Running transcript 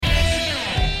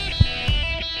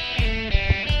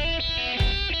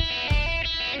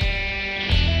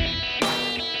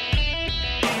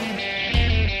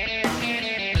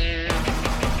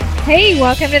Hey,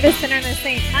 welcome to the Sinner and the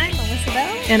Saint. I'm Melissa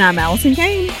Bell. And I'm Allison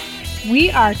Kane.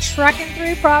 We are trucking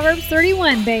through Proverbs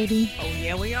 31, baby. Oh,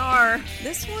 yeah, we are.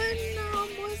 This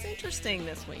one was interesting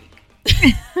this week.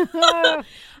 You know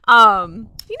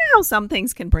how some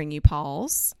things can bring you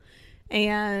pause?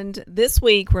 And this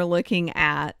week we're looking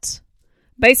at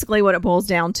basically what it boils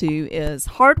down to is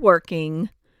hardworking,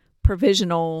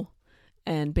 provisional,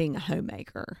 and being a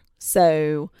homemaker.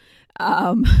 So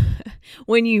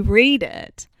when you read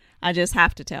it, I just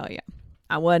have to tell you,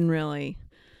 I wasn't really.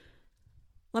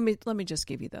 Let me just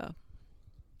give you the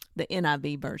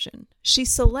NIV version. She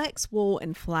selects wool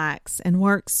and flax and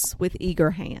works with eager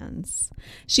hands.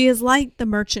 She is like the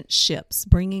merchant ships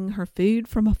bringing her food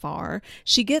from afar.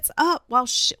 She gets up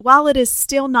while it is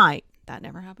still night. That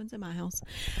never happens in my house.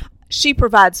 She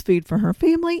provides food for her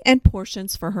family and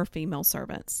portions for her female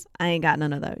servants. I ain't got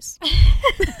none of those.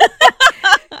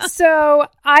 So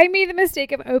I made the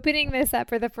mistake of opening this up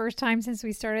for the first time since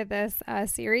we started this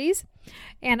series.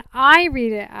 And I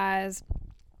read it as,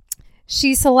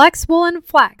 she selects wool and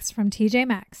flax from TJ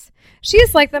Maxx. She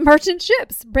is like the merchant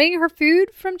ships, bringing her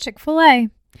food from Chick-Fil-A.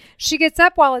 She gets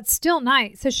up while it's still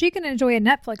night so she can enjoy a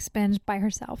Netflix binge by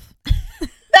herself.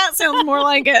 That sounds more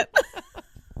like it.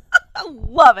 I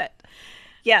love it.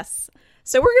 Yes.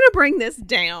 So we're going to bring this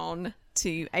down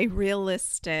to a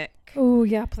realistic, oh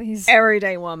yeah, please,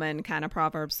 everyday woman, kind of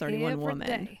Proverbs 31 every woman.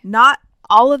 day. Not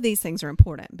all of these things are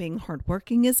important. Being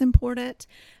hardworking is important.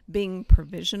 Being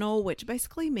provisional, which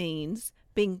basically means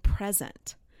being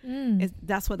present.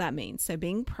 That's what that means. So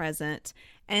being present,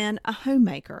 and a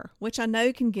homemaker, which I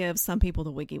know can give some people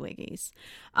the wiggy-wiggies.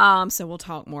 So we'll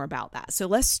talk more about that. So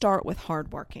let's start with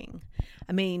hardworking.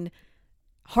 I mean,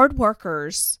 hard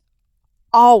workers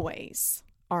always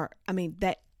are,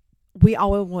 we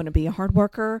always want to be a hard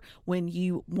worker. When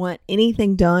you want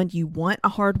anything done, you want a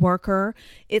hard worker.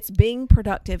 It's being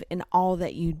productive in all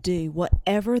that you do,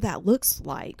 whatever that looks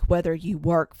like, whether you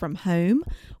work from home,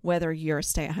 whether you're a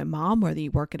stay-at-home mom, whether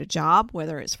you work at a job,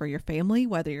 whether it's for your family,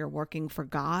 whether you're working for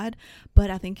God. But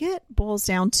I think it boils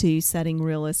down to setting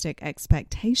realistic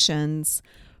expectations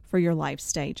for your life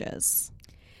stages.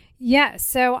 Yeah,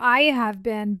 so I have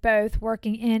been both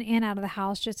working in and out of the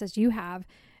house, just as you have,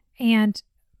 and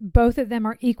both of them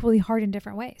are equally hard in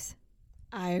different ways.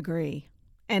 I agree.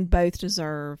 And both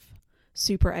deserve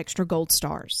super extra gold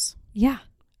stars. Yeah.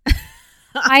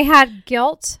 I had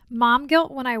mom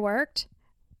guilt when I worked.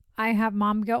 I have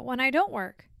mom guilt when I don't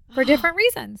work for different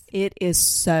reasons. It is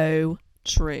so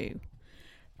true.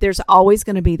 There's always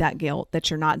going to be that guilt that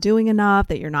you're not doing enough,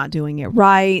 that you're not doing it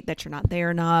right, that you're not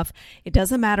there enough. It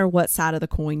doesn't matter what side of the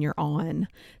coin you're on.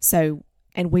 So,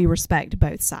 and we respect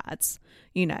both sides.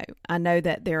 You know, I know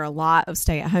that there are a lot of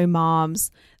stay-at-home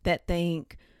moms that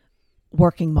think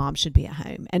working moms should be at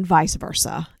home and vice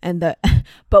versa.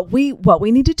 But what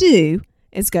we need to do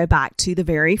is go back to the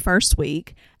very first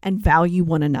week and value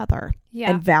one another.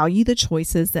 Yeah. And value the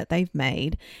choices that they've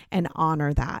made and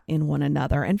honor that in one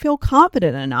another and feel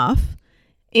confident enough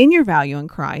in your value in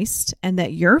Christ and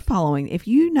that you're following, if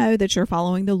you know that you're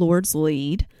following the Lord's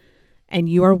lead and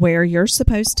you are where you're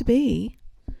supposed to be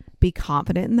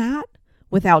confident in that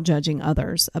without judging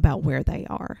others about where they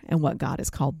are and what God has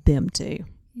called them to.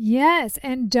 Yes,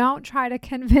 and don't try to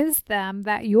convince them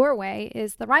that your way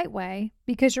is the right way,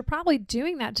 because you're probably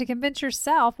doing that to convince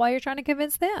yourself while you're trying to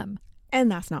convince them. And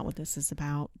that's not what this is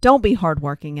about. Don't be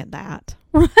hardworking at that.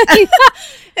 Right.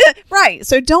 Right.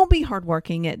 So don't be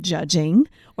hardworking at judging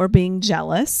or being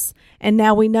jealous. And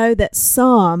now we know that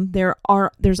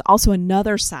there's also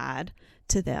another side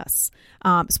to this.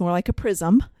 It's more like a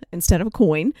prism instead of a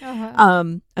coin. Uh-huh.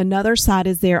 Another side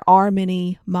is there are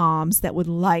many moms that would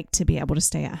like to be able to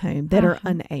stay at home that are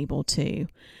unable to.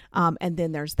 And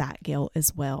then there's that guilt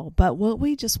as well. But what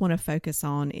we just want to focus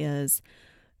on is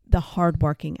the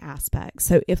hardworking aspect.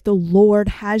 So if the Lord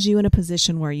has you in a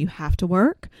position where you have to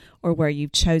work or where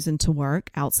you've chosen to work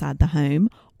outside the home,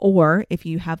 or if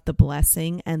you have the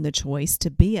blessing and the choice to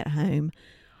be at home,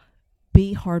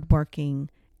 be hardworking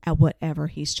at whatever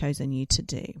He's chosen you to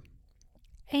do.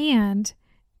 And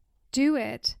do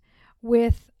it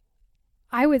with,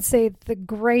 I would say, the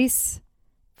grace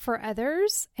for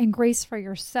others and grace for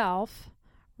yourself,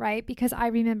 right? Because I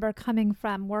remember coming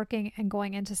from working and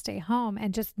going in to stay home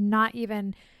and just not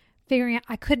even figuring out,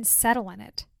 I couldn't settle in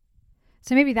it.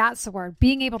 So maybe that's the word,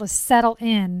 being able to settle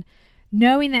in,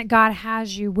 knowing that God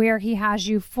has you where He has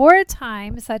you for a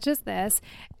time such as this,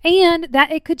 and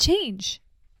that it could change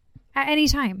at any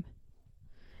time.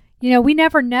 You know, we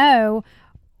never know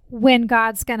when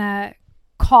God's going to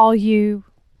call you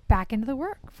back into the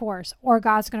workforce or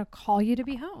God's going to call you to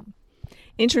be home.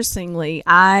 Interestingly,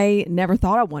 I never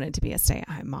thought I wanted to be a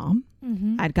stay-at-home mom.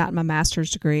 Mm-hmm. I'd gotten my master's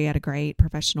degree at a great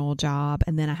professional job,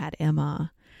 and then I had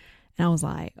Emma, and I was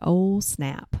like, oh,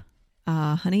 snap.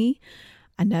 Honey,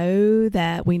 I know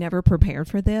that we never prepared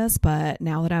for this, but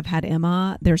now that I've had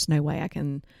Emma, there's no way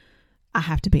I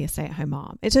have to be a stay-at-home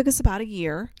mom. It took us about a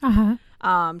year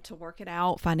to work it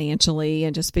out financially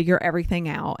and just figure everything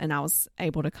out, and I was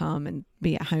able to come and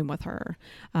be at home with her,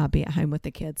 be at home with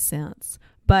the kids since.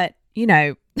 But you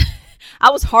know,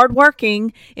 I was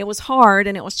hardworking. It was hard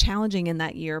and it was challenging in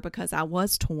that year because I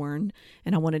was torn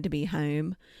and I wanted to be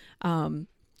home.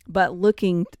 But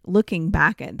looking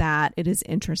back at that, it is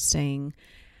interesting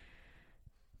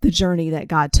the journey that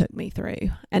God took me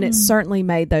through. And it certainly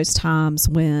made those times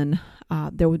when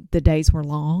the days were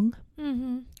long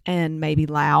and maybe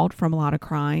loud from a lot of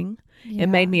crying. Yeah. It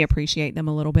made me appreciate them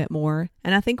a little bit more.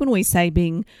 And I think when we say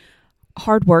being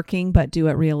hardworking, but do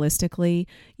it realistically,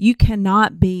 you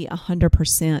cannot be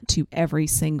 100% to every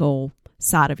single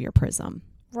side of your prism.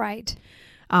 Right.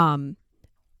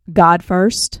 God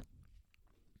first,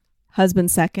 husband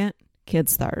second,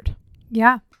 kids third.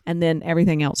 Yeah. And then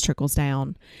everything else trickles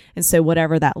down. And so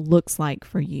whatever that looks like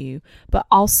for you, but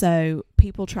also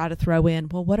people try to throw in,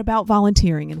 well, what about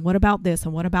volunteering? And what about this?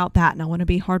 And what about that? And I want to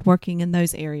be hardworking in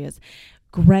those areas.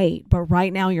 Great. But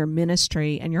right now your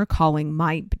ministry and your calling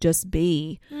might just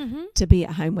be to be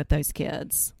at home with those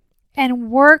kids. And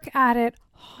work at it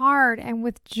hard and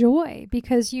with joy,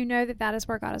 because you know that is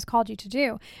where God has called you to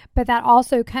do. But that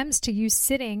also comes to you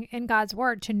sitting in God's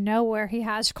word to know where he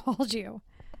has called you.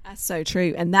 That's so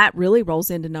true. And that really rolls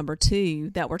into number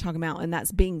 2 that we're talking about, and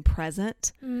that's being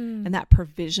present and that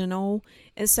provisional.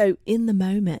 And so in the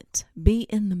moment, be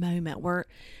in the moment.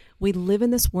 We live in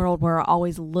this world where we're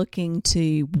always looking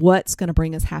to what's going to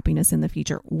bring us happiness in the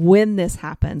future. When this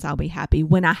happens, I'll be happy.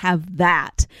 When I have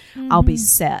that, I'll be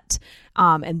set.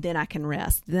 And then I can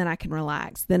rest. Then I can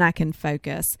relax. Then I can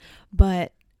focus.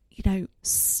 But,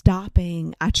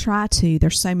 stopping,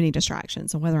 there's so many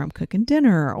distractions. And whether I'm cooking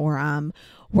dinner or I'm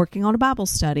working on a Bible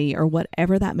study or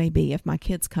whatever that may be, if my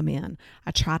kids come in,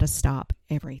 I try to stop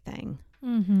everything.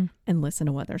 And listen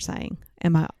to what they're saying.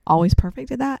 Am I always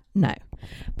perfect at that? No.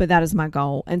 But that is my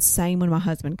goal. And same when my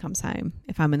husband comes home.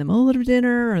 If I'm in the middle of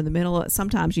dinner or in the middle of,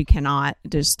 sometimes you cannot, it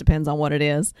just depends on what it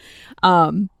is.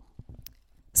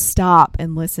 Stop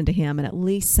and listen to him and at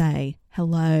least say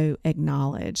hello,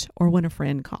 acknowledge, or when a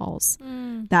friend calls,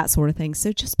 that sort of thing.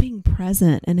 So just being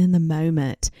present and in the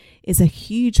moment is a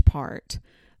huge part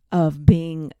of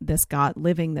being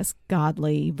living this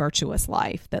godly, virtuous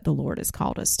life that the Lord has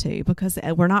called us to, because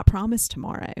we're not promised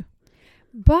tomorrow.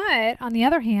 But on the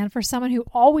other hand, for someone who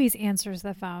always answers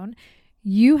the phone,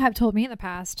 you have told me in the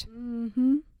past, let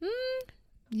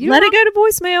it go to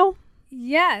voicemail.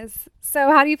 Yes.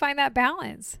 So how do you find that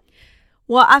balance?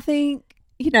 Well, I think,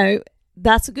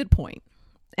 that's a good point.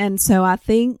 And so I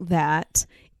think that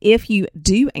if you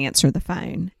do answer the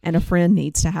phone and a friend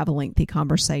needs to have a lengthy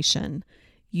conversation,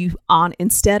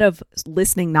 instead of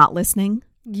listening, not listening,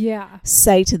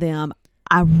 say to them,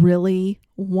 I really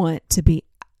want to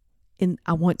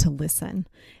I want to listen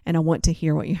and I want to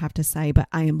hear what you have to say, but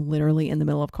I am literally in the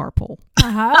middle of carpool.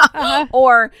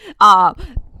 Or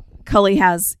Cully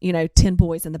has, 10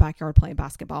 boys in the backyard playing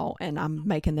basketball and I'm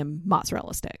making them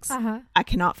mozzarella sticks. I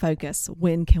cannot focus.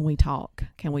 When can we talk?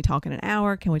 Can we talk in an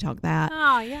hour? Can we talk that?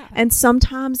 Oh, yeah. And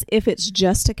sometimes if it's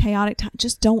just a chaotic time,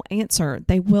 just don't answer.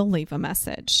 They will leave a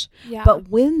message. Yeah. But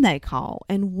when they call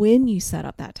and when you set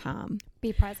up that time,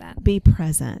 be present. Be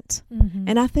present.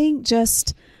 And I think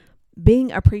just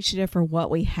being appreciative for what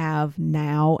we have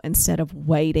now instead of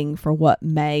waiting for what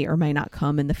may or may not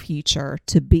come in the future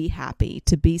to be happy,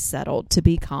 to be settled, to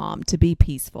be calm, to be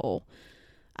peaceful.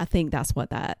 I think that's what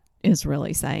that is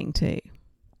really saying too.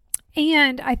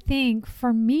 And I think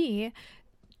for me,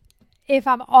 if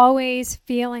I'm always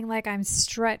feeling like I'm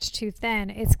stretched too thin,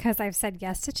 it's because I've said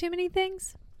yes to too many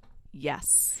things.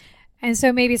 Yes. And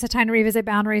so maybe it's a time to revisit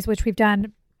boundaries, which we've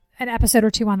done an episode or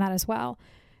 2 on that as well.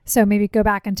 So maybe go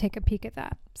back and take a peek at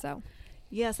that. So,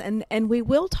 yes. And we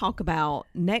will talk about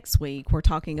next week. We're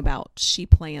talking about she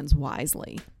plans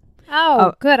wisely.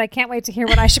 Oh, good. I can't wait to hear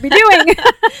what I should be doing.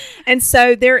 And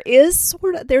so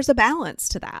there's a balance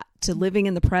to that, to living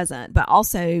in the present, but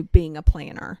also being a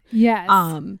planner. Yes.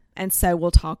 And so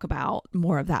we'll talk about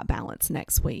more of that balance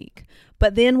next week.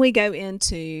 But then we go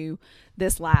into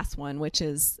this last one, which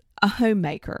is a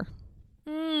homemaker.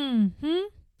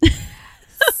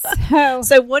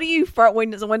 So what do you,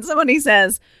 when somebody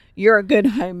says you're a good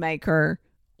homemaker,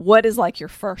 what is like your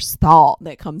first thought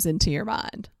that comes into your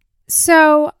mind?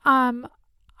 So,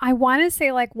 I want to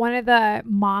say like one of the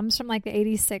moms from like the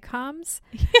 80s sitcoms.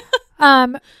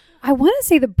 I want to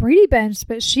say the Brady Bunch,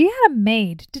 but she had a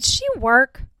maid. Did she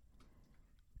work?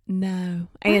 No.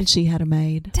 And she had a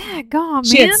maid. Daggone, man.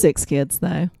 She had 6 kids,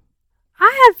 though.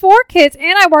 I had 4 kids,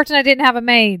 and I worked, and I didn't have a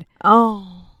maid.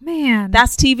 Oh. Man.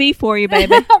 That's TV for you,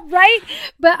 baby. Right?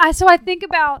 But I think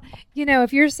about,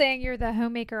 if you're saying you're the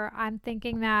homemaker, I'm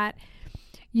thinking that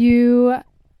you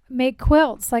make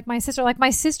quilts like my sister. Like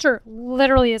my sister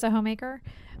literally is a homemaker.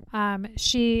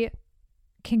 She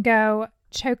can go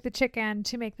choke the chicken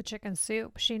to make the chicken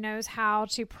soup. She knows how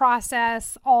to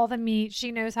process all the meat. She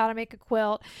knows how to make a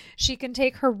quilt. She can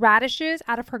take her radishes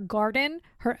out of her garden,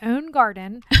 her own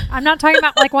garden. I'm not talking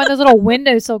about like one of those little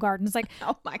windowsill gardens, like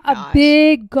oh my gosh, a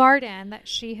big garden that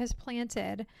she has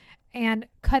planted, and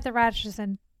cut the radishes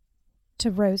into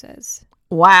roses.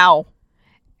 Wow.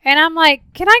 And I'm like,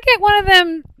 can I get one of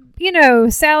them,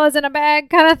 salads in a bag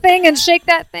kind of thing and shake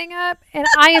that thing up? And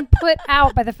I am put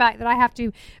out by the fact that I have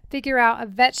to figure out a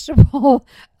vegetable,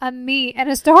 a meat, and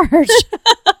a starch.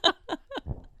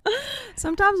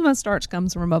 Sometimes my starch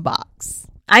comes from a box.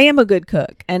 I am a good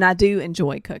cook, and I do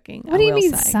enjoy cooking. What do you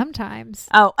mean say. Sometimes?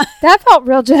 Oh. That felt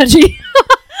real judgy.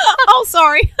 Oh,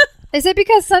 sorry. Is it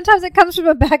because sometimes it comes from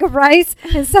a bag of rice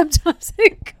and sometimes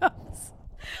it comes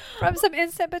from some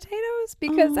instant potatoes?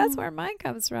 Because that's where mine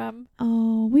comes from.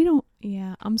 Oh, we don't.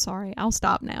 Yeah, I'm sorry. I'll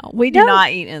stop now. We do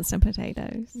not eat instant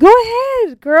potatoes. Go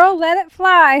ahead, girl. Let it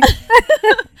fly.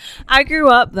 I grew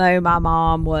up, though. My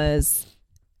mom was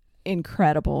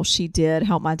incredible. She did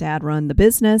help my dad run the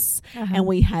business, and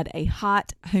we had a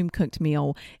hot home-cooked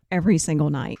meal every single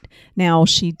night. Now,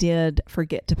 she did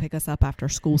forget to pick us up after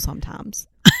school sometimes.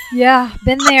 Yeah,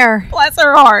 been there. Bless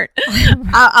her heart.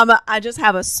 I just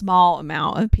have a small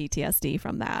amount of PTSD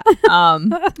from that.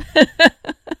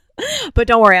 But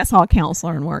don't worry, I saw a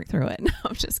counselor and worked through it. No,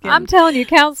 I'm just kidding. I'm telling you,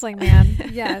 counseling, man.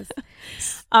 Yes.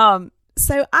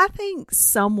 So I think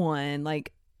someone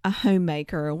like a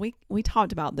homemaker, we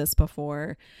talked about this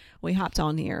before we hopped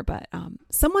on here, but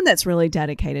someone that's really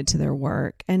dedicated to their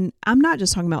work. And I'm not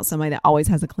just talking about somebody that always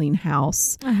has a clean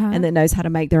house and that knows how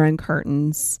to make their own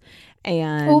curtains.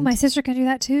 And my sister can do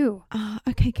that too.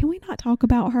 Okay, can we not talk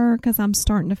about her? Because I'm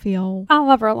starting to feel... I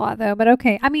love her a lot though, but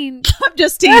okay. I mean... I'm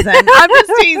just teasing.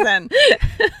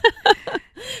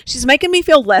 She's making me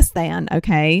feel less than,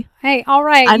 okay? Hey, all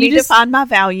right. I need to find my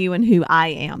value in who I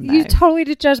am, though. You totally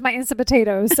just judged my instant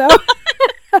potatoes, so...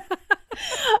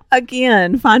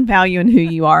 Again, find value in who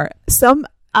you are.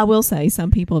 I will say, some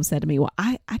people have said to me, well,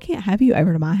 I can't have you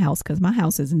over to my house because my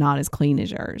house is not as clean as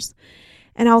yours.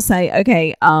 And I'll say,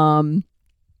 okay, I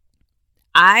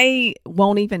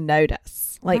won't even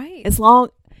notice. Like, as long,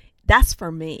 that's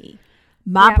for me.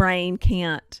 My brain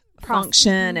can't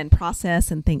function and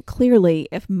process and think clearly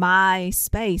if my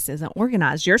space isn't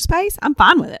organized. Your space, I'm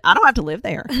fine with it. I don't have to live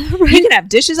there. You can have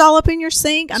dishes all up in your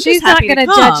sink. She's not going to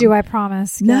judge you, I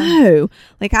promise. No.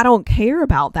 Like, I don't care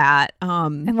about that.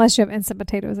 Unless you have instant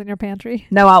potatoes in your pantry.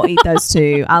 No, I'll eat those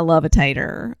too. I love a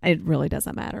tater. It really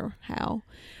doesn't matter how.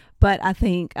 But I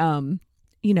think,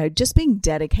 just being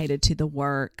dedicated to the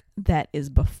work that is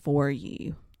before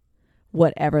you,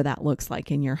 whatever that looks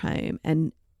like in your home,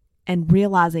 and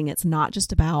realizing it's not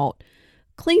just about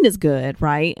clean is good,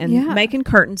 right? And making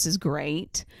curtains is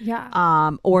great.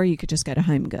 Yeah. Or you could just go to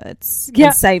Home Goods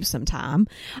and save some time.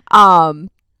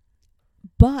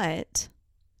 But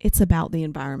it's about the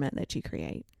environment that you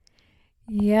create.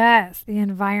 Yes, the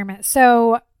environment.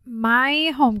 So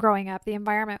my home growing up, the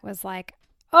environment was like,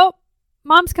 oh,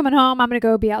 mom's coming home. I'm going to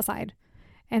go be outside.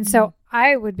 And so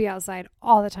I would be outside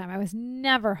all the time. I was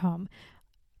never home.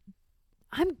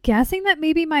 I'm guessing that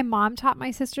maybe my mom taught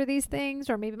my sister these things,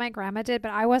 or maybe my grandma did,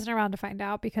 but I wasn't around to find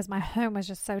out because my home was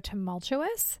just so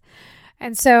tumultuous.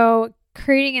 And so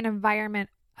creating an environment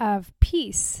of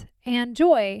peace and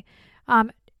joy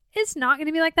is not going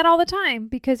to be like that all the time,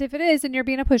 because if it is, then you're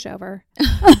being a pushover.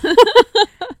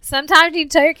 Sometimes you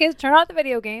tell your kids, turn off the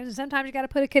video games, and sometimes you got to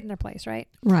put a kid in their place, right?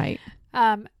 Right.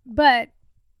 But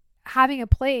having a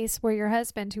place where your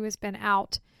husband, who has been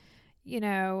out,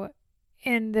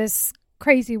 in this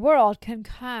crazy world, can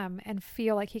come and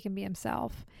feel like he can be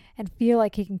himself and feel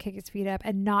like he can kick his feet up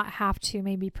and not have to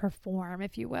maybe perform,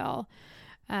 if you will.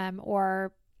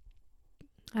 Or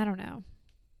I don't know.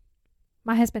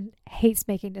 My husband hates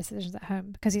making decisions at home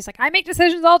because he's like, I make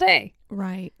decisions all day.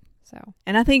 Right. So,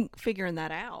 and I think figuring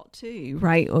that out too,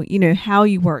 right? How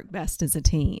you work best as a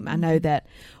team. I know that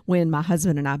when my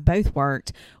husband and I both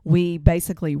worked, we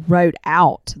basically wrote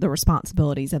out the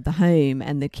responsibilities of the home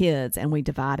and the kids, and we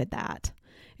divided that.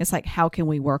 It's like, how can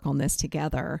we work on this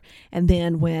together? And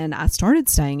then when I started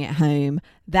staying at home,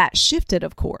 that shifted,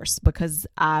 of course, because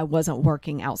I wasn't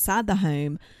working outside the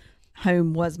home.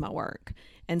 Home was my work.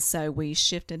 And so we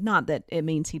shifted, not that it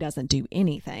means he doesn't do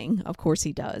anything. Of course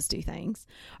he does do things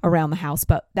around the house,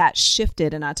 but that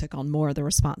shifted and I took on more of the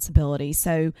responsibility.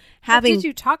 So did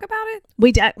you talk about it?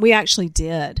 We actually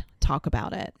did talk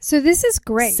about it. So this is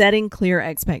great. Setting clear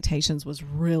expectations was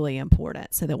really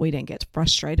important so that we didn't get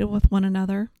frustrated with one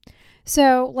another.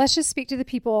 So let's just speak to the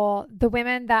people, the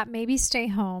women that maybe stay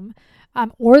home,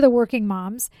 or the working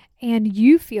moms, and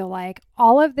you feel like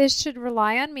all of this should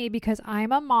rely on me because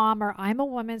I'm a mom or I'm a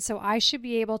woman, so I should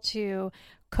be able to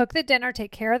cook the dinner,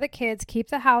 take care of the kids, keep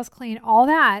the house clean, all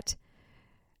that,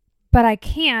 but I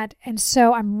can't, and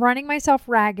so I'm running myself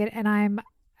ragged and I'm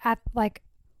at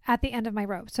the end of my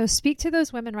rope. So speak to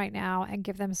those women right now and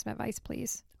give them some advice,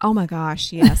 please. Oh my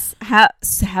gosh, yes.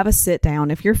 Have a sit down.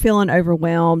 If you're feeling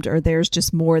overwhelmed or there's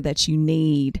just more that you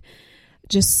need,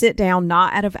 just sit down,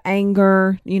 not out of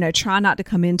anger, try not to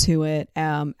come into it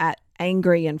at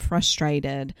angry and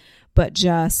frustrated, but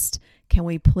just, can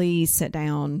we please sit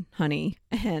down, honey,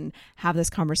 and have this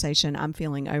conversation? I'm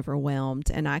feeling overwhelmed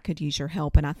and I could use your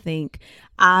help. And I think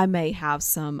I may have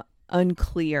some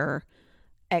unclear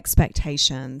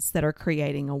expectations that are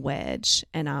creating a wedge,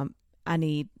 and I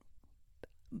need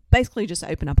basically just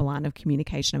open up a line of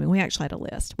communication. I mean, we actually had a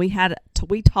list.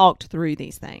 We talked through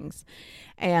these things,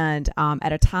 and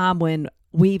at a time when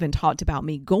we even talked about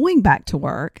me going back to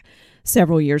work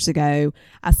several years ago,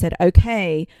 I said,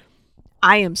 okay,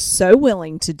 I am so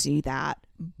willing to do that,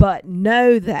 but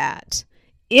know that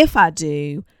if I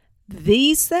do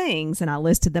these things, and I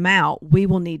listed them out, we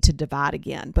will need to divide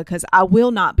again because I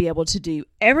will not be able to do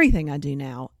everything I do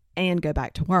now and go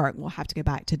back to work. We'll have to go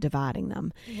back to dividing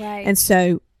them. Right. And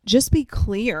so just be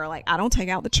clear. Like, I don't take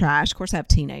out the trash. Of course, I have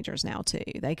teenagers now too.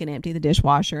 They can empty the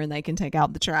dishwasher and they can take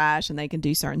out the trash and they can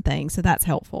do certain things. So that's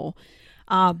helpful.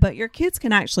 But your kids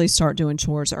can actually start doing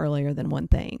chores earlier than one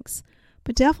thinks.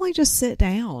 But definitely just sit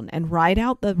down and write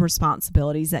out the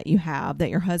responsibilities that you have that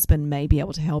your husband may be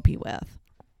able to help you with.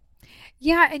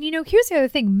 Yeah. And here's the other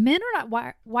thing. Men are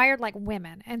not wired like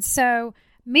women. And so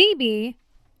maybe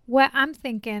what I'm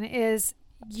thinking is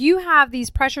you have these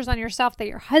pressures on yourself that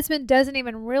your husband doesn't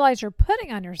even realize you're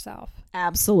putting on yourself.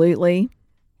 Absolutely.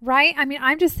 Right? I mean,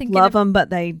 I'm just thinking. Love them,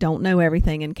 but they don't know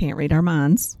everything and can't read our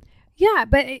minds. Yeah,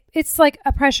 but it's like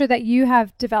a pressure that you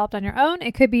have developed on your own.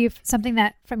 It could be something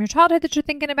that from your childhood that you're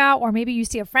thinking about, or maybe you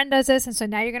see a friend does this, and so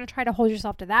now you're going to try to hold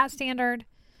yourself to that standard.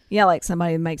 Yeah, like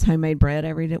somebody makes homemade bread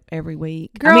every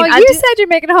week. Girl, you said you're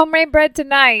making homemade bread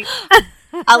tonight.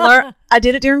 I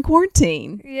did it during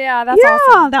quarantine. Yeah, that's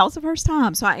awesome. That was the first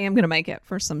time. So I am going to make it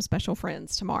for some special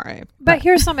friends tomorrow. But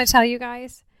here's something to tell you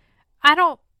guys. I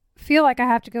don't feel like I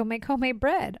have to go make homemade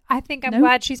bread. I think I'm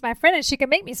glad she's my friend and she can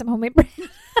make me some homemade bread.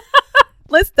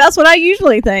 That's what I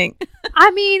usually think.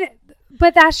 I mean,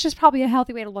 but that's just probably a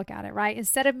healthy way to look at it, right?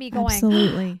 Instead of me going,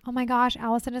 absolutely, oh my gosh,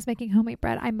 Allison is making homemade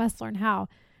bread. I must learn how.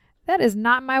 That is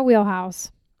not my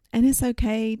wheelhouse. And it's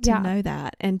okay to know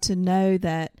that and to know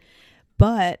that.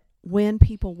 But when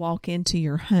people walk into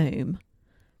your home,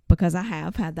 because I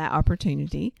have had that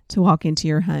opportunity to walk into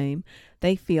your home,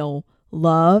 they feel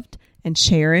loved and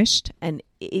cherished. And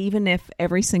even if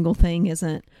every single thing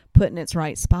isn't put in its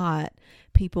right spot,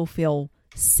 people feel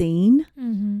seen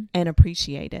and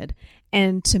appreciated.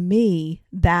 And to me,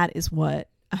 that is what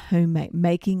a home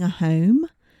making a home.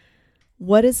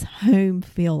 What does home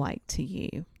feel like to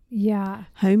you? Yeah.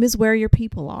 Home is where your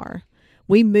people are.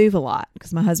 We move a lot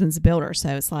because my husband's a builder. So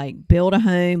it's like build a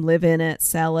home, live in it,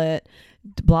 sell it,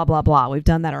 blah, blah, blah. We've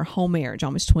done that our whole marriage,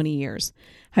 almost 20 years.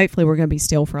 Hopefully we're going to be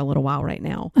still for a little while right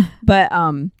now. But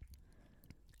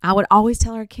I would always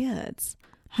tell our kids,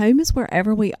 home is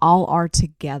wherever we all are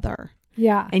together.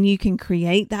 Yeah. And you can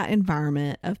create that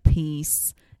environment of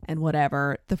peace and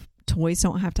whatever. The toys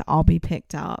don't have to all be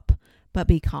picked up, but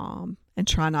be calm and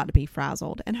try not to be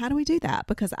frazzled. And how do we do that?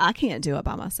 Because I can't do it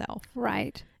by myself.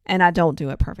 Right. And I don't do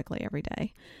it perfectly every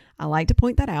day. I like to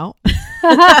point that out.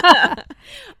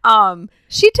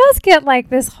 She does get like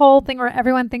this whole thing where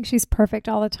everyone thinks she's perfect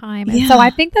all the time. And so I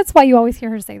think that's why you always hear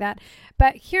her say that.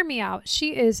 But hear me out.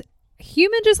 She is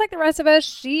human just like the rest of us.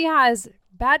 She has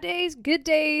bad days, good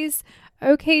days,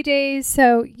 okay days.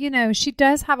 So, she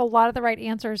does have a lot of the right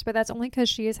answers, but that's only because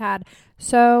she has had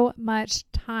so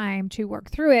much time to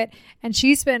work through it. And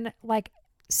she's been like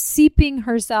seeping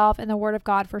herself in the Word of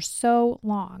God for so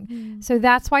long. So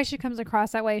that's why she comes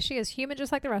across that way. She is human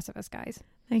just like the rest of us, guys.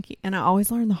 Thank you. And I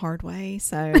always learn the hard way.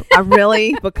 So I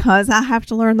really, because I have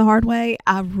to learn the hard way,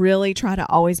 I really try to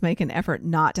always make an effort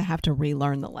not to have to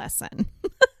relearn the lesson.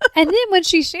 And then when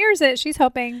she shares it, she's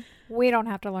hoping we don't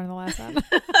have to learn the lesson.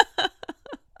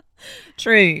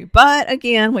 True. But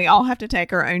again, we all have to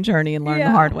take our own journey and learn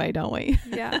the hard way, don't we?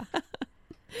 Yeah.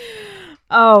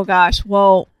 Oh, gosh.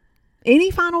 Well,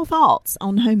 any final thoughts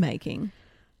on homemaking?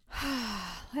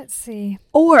 Let's see.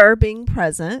 Or being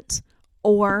present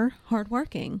or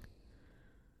hardworking?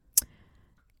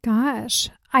 Gosh,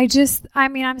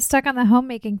 I'm stuck on the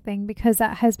homemaking thing because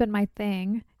that has been my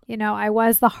thing. I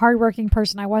was the hardworking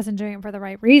person. I wasn't doing it for the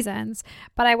right reasons,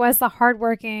 but I was the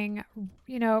hardworking,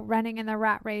 running in the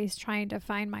rat race, trying to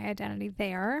find my identity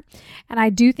there. And I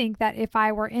do think that if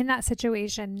I were in that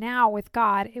situation now with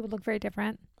God, it would look very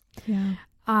different. Yeah.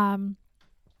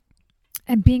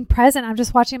 And being present, I'm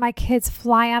just watching my kids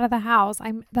fly out of the house.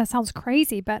 That sounds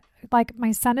crazy, but like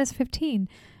my son is 15.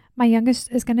 My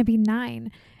youngest is going to be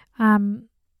 9.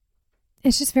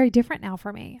 It's just very different now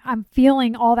for me. I'm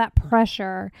feeling all that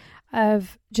pressure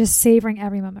of just savoring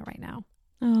every moment right now.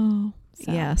 Oh,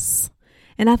 yes.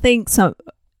 And I think so.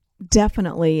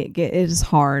 Definitely it is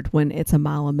hard when it's a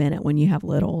mile a minute when you have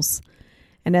littles.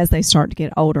 And as they start to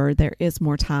get older, there is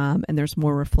more time and there's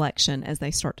more reflection as they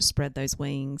start to spread those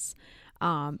wings.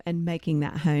 And making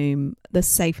that home the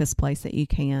safest place that you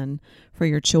can for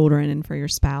your children and for your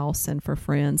spouse and for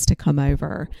friends to come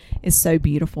over is so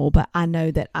beautiful. But I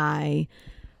know that I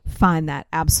find that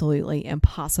absolutely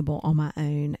impossible on my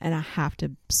own, and I have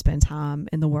to spend time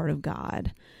in the Word of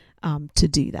God to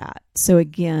do that. So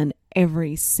again,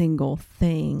 every single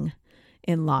thing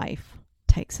in life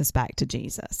takes us back to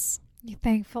Jesus.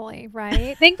 Thankfully,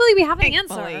 right? Thankfully, we have an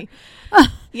answer.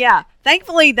 Yeah,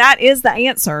 thankfully that is the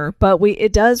answer, but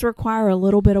it does require a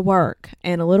little bit of work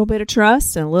and a little bit of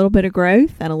trust and a little bit of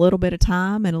growth and a little bit of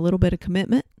time and a little bit of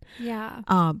commitment. Yeah.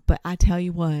 But I tell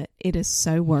you what, it is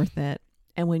so worth it.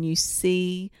 And when you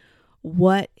see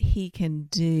what He can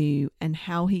do and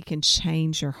how He can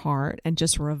change your heart and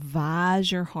just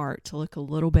revise your heart to look a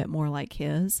little bit more like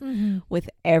His with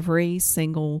every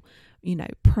single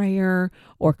prayer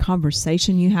or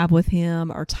conversation you have with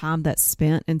Him or time that's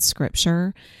spent in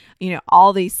Scripture,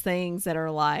 all these things that are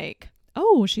like,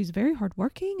 oh, she's very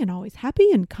hardworking and always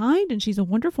happy and kind, and she's a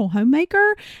wonderful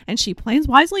homemaker, and she plans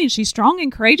wisely, and she's strong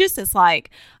and courageous. It's like,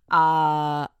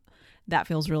 that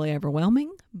feels really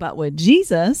overwhelming. But with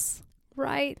Jesus,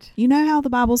 right? You know how the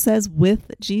Bible says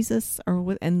with Jesus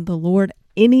and the Lord,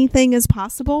 anything is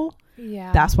possible?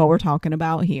 Yeah. That's what we're talking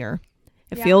about here.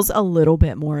 It feels a little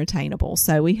bit more attainable.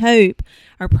 So we hope,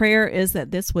 our prayer is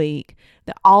that this week,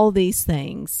 that all these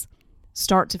things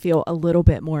start to feel a little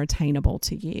bit more attainable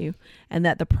to you, and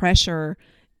that the pressure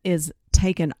is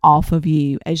taken off of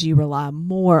you as you rely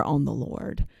more on the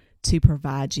Lord to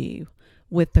provide you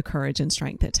with the courage and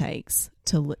strength it takes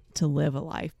to live a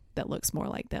life that looks more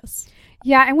like this.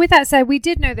 Yeah. And with that said, we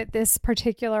did know that this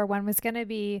particular one was going to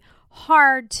be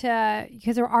hard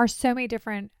because there are so many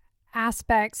different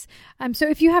aspects. So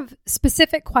if you have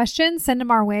specific questions, send them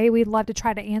our way. We'd love to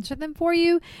try to answer them for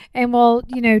you. And we'll,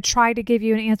 try to give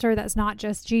you an answer that's not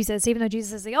just Jesus, even though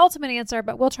Jesus is the ultimate answer,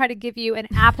 but we'll try to give you an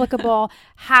applicable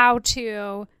how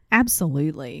to.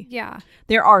 Absolutely. Yeah.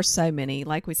 There are so many,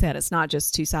 like we said, it's not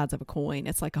just two sides of a coin.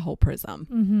 It's like a whole prism.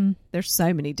 Mm-hmm. There's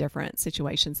so many different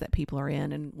situations that people are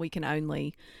in, and we can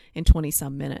only in 20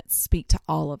 some minutes speak to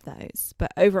all of those.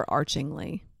 But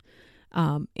overarchingly,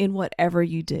 in whatever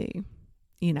you do,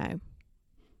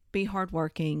 be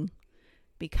hardworking,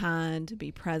 be kind,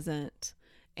 be present,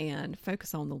 and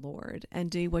focus on the Lord,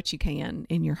 and do what you can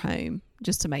in your home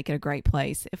just to make it a great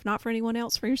place. If not for anyone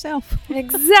else, for yourself.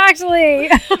 Exactly.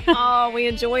 Oh, we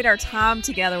enjoyed our time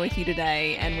together with you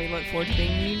today, and we look forward to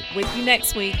being with you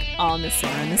next week on The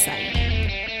Sarah and the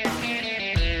Saint.